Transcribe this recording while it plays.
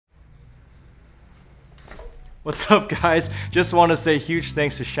What's up guys? Just want to say huge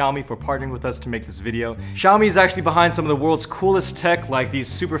thanks to Xiaomi for partnering with us to make this video. Xiaomi is actually behind some of the world's coolest tech like these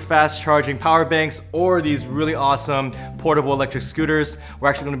super fast charging power banks or these really awesome portable electric scooters. We're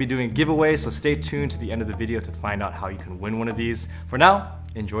actually going to be doing a giveaway, so stay tuned to the end of the video to find out how you can win one of these. For now,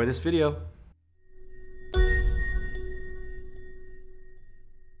 enjoy this video.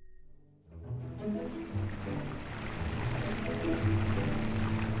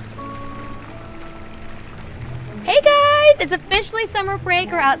 Hey guys, it's officially summer break.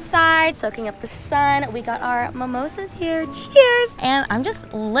 We're outside soaking up the sun. We got our mimosas here. Cheers! And I'm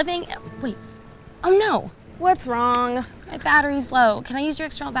just living. Wait. Oh no. What's wrong? My battery's low. Can I use your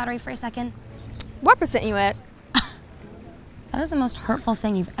external battery for a second? What percent you at? That is the most hurtful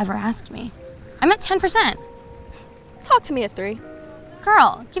thing you've ever asked me. I'm at 10%. Talk to me at 3.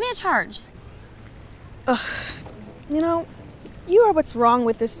 Girl, give me a charge. Ugh. You know, you are what's wrong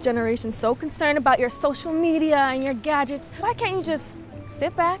with this generation. So concerned about your social media and your gadgets. Why can't you just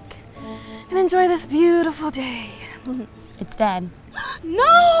sit back and enjoy this beautiful day? It's dead.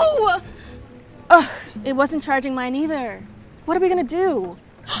 No! Ugh, it wasn't charging mine either. What are we gonna do?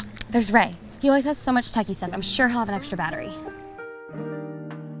 There's Ray. He always has so much techie stuff. I'm sure he'll have an extra battery.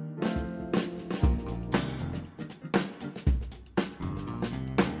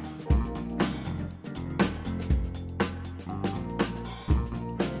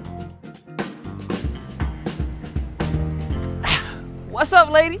 What's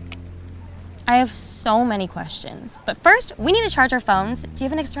up, ladies? I have so many questions. But first, we need to charge our phones. Do you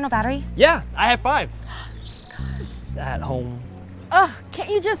have an external battery? Yeah, I have 5. At home. Ugh, can't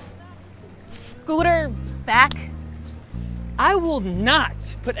you just scooter back? I will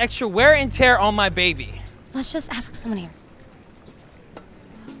not put extra wear and tear on my baby. Let's just ask someone here.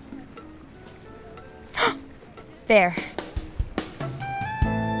 There.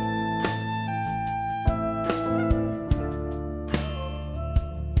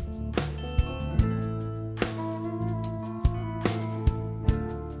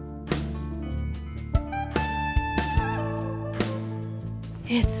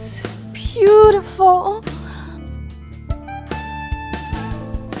 It's beautiful.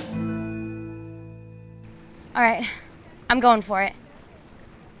 All right, I'm going for it.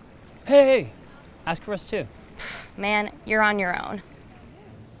 Hey, ask for us too. Man, you're on your own.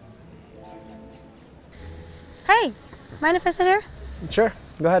 Hey, mind if I sit here? Sure,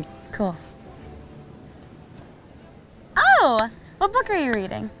 go ahead. Cool. Oh, what book are you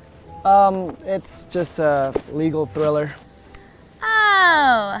reading? It's just a legal thriller.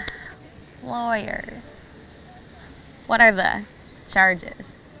 Oh, lawyers. What are the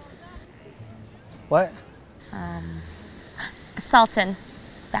charges? What? Assault and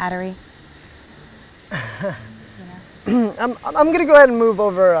battery. I'm gonna go ahead and move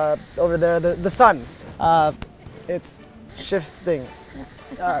over there. The sun. It's shifting.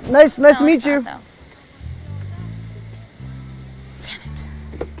 Nice to meet you. Damn it.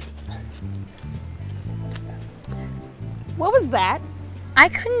 What was that? I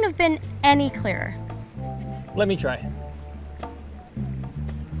couldn't have been any clearer. Let me try.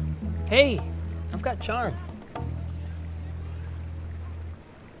 Hey, I've got charm.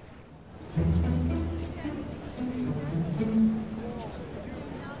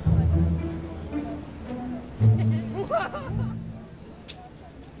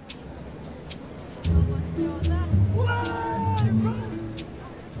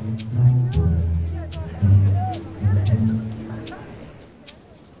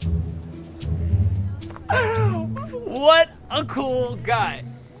 What a cool guy.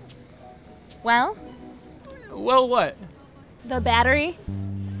 Well? Well, what? The battery?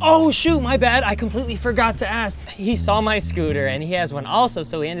 Oh shoot, my bad. I completely forgot to ask. He saw my scooter and he has one also,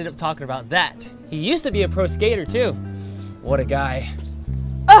 so we ended up talking about that. He used to be a pro skater too. What a guy.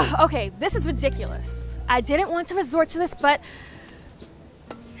 Ugh, okay, this is ridiculous. I didn't want to resort to this, but...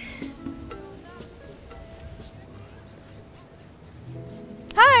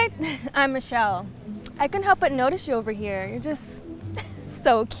 Hi, I'm Michelle. I couldn't help but notice you over here. You're just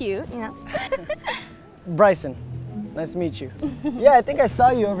so cute, you know? Bryson, nice to meet you. Yeah, I think I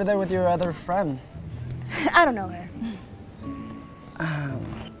saw you over there with your other friend. I don't know her.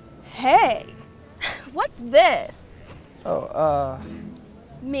 Hey, what's this? Oh,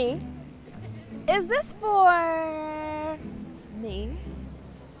 Me? Is this for me?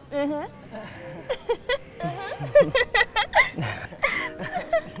 Uh-huh.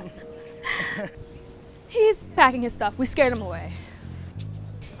 He's packing his stuff. We scared him away.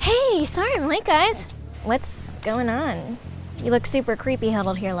 Hey, sorry I'm late, guys. What's going on? You look super creepy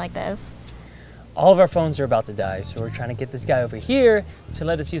huddled here like this. All of our phones are about to die, so we're trying to get this guy over here to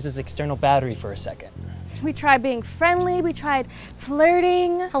let us use his external battery for a second. We tried being friendly, we tried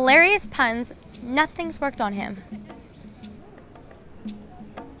flirting. Hilarious puns, nothing's worked on him.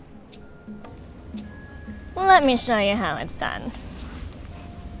 Let me show you how it's done.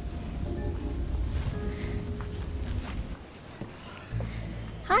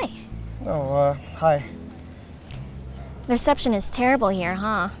 Hi. Oh, hi. The reception is terrible here,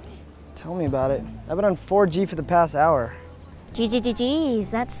 huh? Tell me about it. I've been on 4G for the past hour.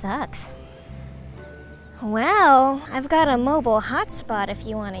 Geez, that sucks. Well, I've got a mobile hotspot if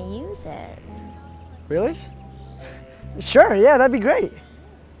you want to use it. Really? Sure, yeah, that'd be great.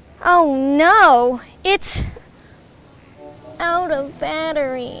 Oh no, it's out of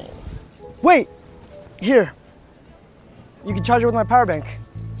battery. Wait, here. You can charge it with my power bank.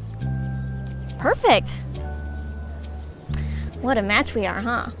 Perfect. What a match we are,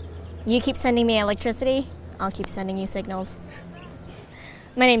 huh? You keep sending me electricity, I'll keep sending you signals.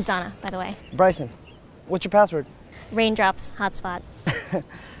 My name's Donna, by the way. Bryson, what's your password? Raindrops, hotspot.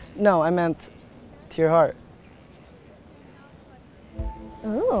 No, I meant to your heart.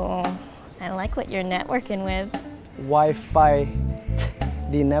 Ooh, I like what you're networking with. Wi-Fi,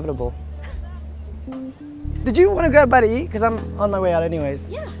 the inevitable. Did you want to grab a bite to eat? Because I'm on my way out anyways.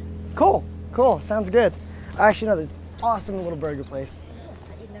 Yeah. Cool, sounds good. I actually know this awesome little burger place.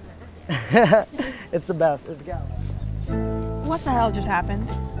 It's the best, it's the gal. What the hell just happened?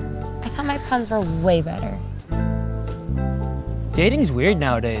 I thought my puns were way better. Dating's weird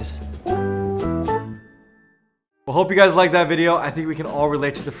nowadays. Well, hope you guys liked that video. I think we can all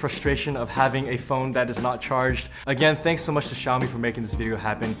relate to the frustration of having a phone that is not charged. Again, thanks so much to Xiaomi for making this video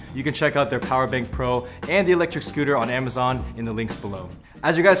happen. You can check out their Power Bank Pro and the electric scooter on Amazon in the links below.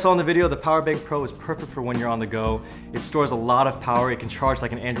 As you guys saw in the video, the Power Bank Pro is perfect for when you're on the go. It stores a lot of power. It can charge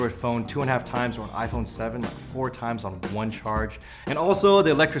like an Android phone 2.5 times or an iPhone 7 like 4 times on one charge. And also, the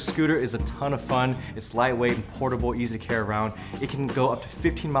electric scooter is a ton of fun. It's lightweight and portable, easy to carry around. It can go up to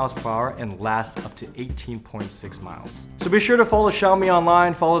 15 miles per hour and last up to 18.6 miles. So be sure to follow Xiaomi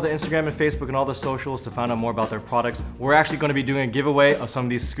online, follow their Instagram and Facebook and all their socials to find out more about their products. We're actually going to be doing a giveaway of some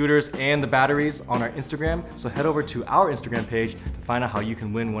of these scooters and the batteries on our Instagram. So head over to our Instagram page to find out how you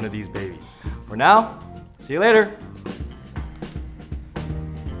can win one of these babies. For now, see you later.